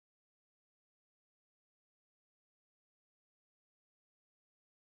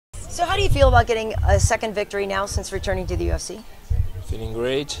So how do you feel about getting a second victory now since returning to the UFC? Feeling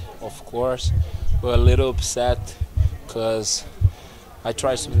great, of course, but a little upset because I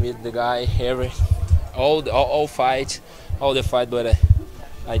tried to meet the guy all the fight, but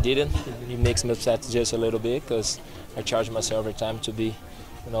I didn't. It makes me upset just a little bit because I charge myself every time to be,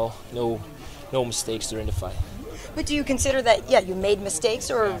 no mistakes during the fight. But do you consider that, yeah, you made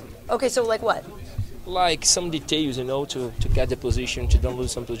mistakes, or, okay, so like what? Like some details, to get the position, to don't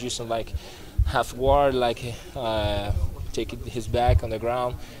lose some position, like half guard, like take his back on the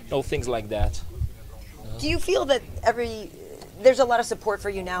ground, things like that. Do you feel that there's a lot of support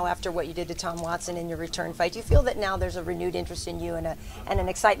for you now after what you did to Tom Watson in your return fight? Do you feel that now there's a renewed interest in you and an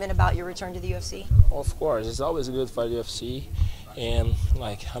excitement about your return to the UFC? Of course, it's always good for the UFC, and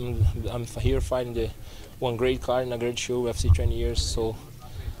like I'm here fighting one great card in a great show, UFC 20 years, so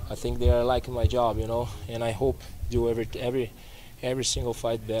I think they are liking my job, and I hope do every single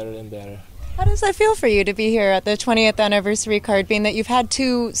fight better and better. How does that feel for you to be here at the 20th anniversary card, being that you've had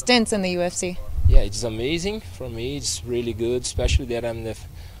 2 stints in the UFC? Yeah, it's amazing for me. It's really good, especially that I'm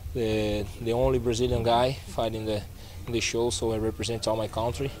the only Brazilian guy fighting the show, so I represent all my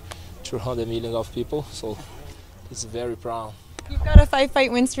country, 200 million of people, so it's very proud. You've got a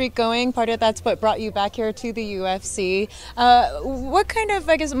 5-fight win streak going. Part of that's what brought you back here to the UFC. What kind of,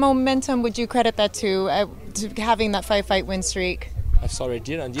 momentum would you credit that to having that 5-fight win streak? I'm sorry, I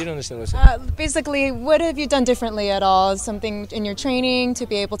didn't understand what you said. Basically, what have you done differently at all? Something in your training to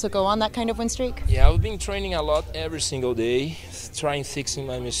be able to go on that kind of win streak? Yeah, I've been training a lot every single day, trying fixing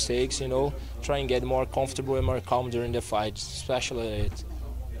my mistakes, trying to get more comfortable and more calm during the fight, especially it.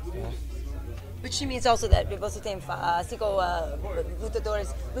 Which means also that você tem 5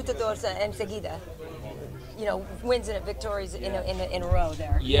 lutadores em seguida, wins and victories in a row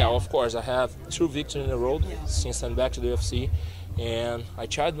there. Yeah, of course. I have 2 victories in a row since I'm back to the UFC, and I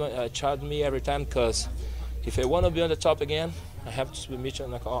charge me every time because if I want to be on the top again, I have to submit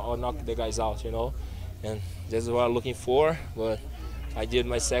or knock the guys out, and that's what I'm looking for. But I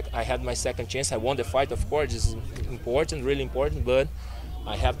had my second chance. I won the fight, of course. It's important, really important, but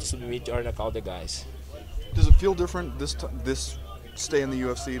I have to submit or knock out the guys. Does it feel different this stay in the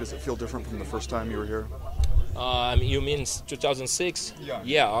UFC? Does it feel different from the first time you were here? You mean 2006?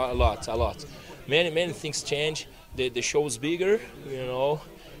 Yeah, a lot. Many things change. The show is bigger,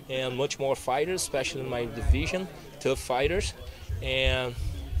 and much more fighters, especially in my division, tough fighters. And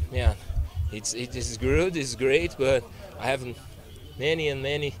yeah, it is good, it's great, but I have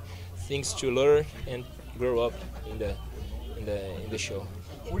many things to learn and grow up in the show.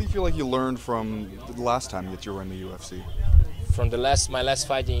 What do you feel like you learned from the last time that you were in the UFC? From my last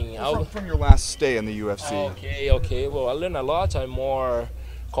fight in Alves? From your last stay in the UFC. Okay. Well, I learned a lot. I'm more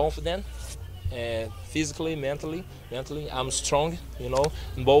confident, physically, mentally. I'm strong,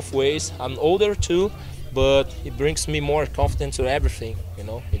 in both ways. I'm older too, but it brings me more confidence to everything.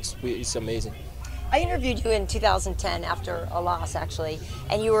 It's amazing. I interviewed you in 2010 after a loss, actually,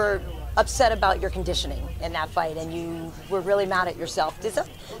 and you were upset about your conditioning in that fight, and you were really mad at yourself. Is that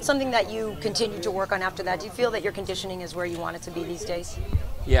something that you continue to work on after that? Do you feel that your conditioning is where you want it to be these days?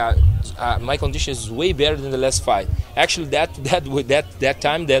 Yeah, my condition is way better than the last fight. Actually, that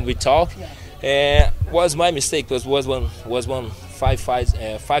time that we talked was my mistake. Because was one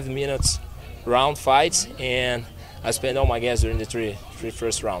 5 minutes round fights, and I spent all my gas during the three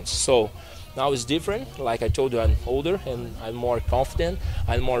first rounds. So now it's different. Like I told you, I'm older and I'm more confident.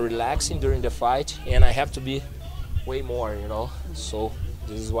 I'm more relaxing during the fight, and I have to be way more, So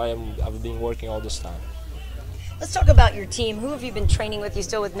this is why I've been working all this time. Let's talk about your team. Who have you been training with? You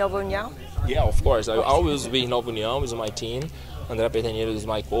still with Novo União? Yeah, of course. I always be Novo União is my team. André Petanheiro is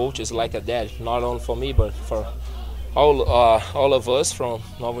my coach. It's like a dad, not only for me, but for all of us from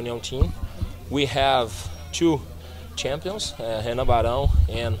Novo União team. We have 2 champions, Renan Barão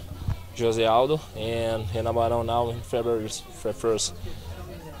and José Aldo, and Renan Barão now in February 1st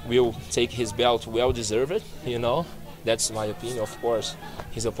will take his belt, well deserved, That's my opinion, of course.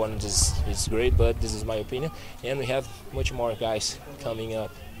 His opponent is great, but this is my opinion. And we have much more guys coming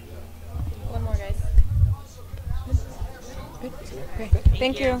up. One more, guys. Great.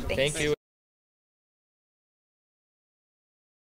 Thank you. Thank you.